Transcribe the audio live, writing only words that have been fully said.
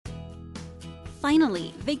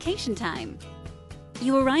Finally, vacation time!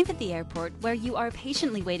 You arrive at the airport where you are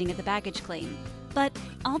patiently waiting at the baggage claim, but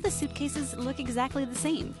all the suitcases look exactly the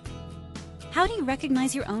same. How do you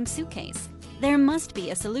recognize your own suitcase? There must be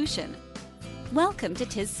a solution. Welcome to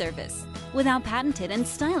TIS Service. With our patented and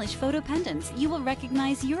stylish photo pendants, you will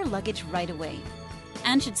recognize your luggage right away.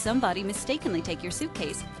 And should somebody mistakenly take your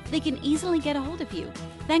suitcase, they can easily get a hold of you,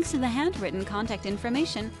 thanks to the handwritten contact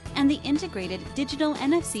information and the integrated digital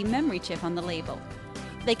NFC memory chip on the label.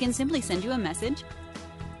 They can simply send you a message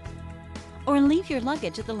or leave your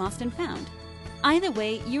luggage at the lost and found. Either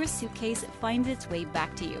way, your suitcase finds its way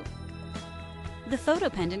back to you. The photo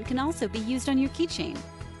pendant can also be used on your keychain,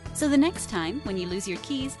 so the next time when you lose your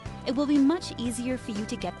keys, it will be much easier for you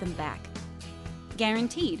to get them back.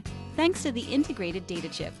 Guaranteed, thanks to the integrated data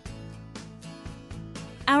chip.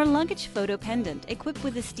 Our luggage photo pendant, equipped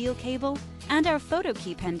with a steel cable, and our photo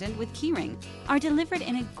key pendant with keyring are delivered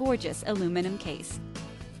in a gorgeous aluminum case.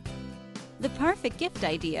 The perfect gift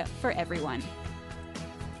idea for everyone.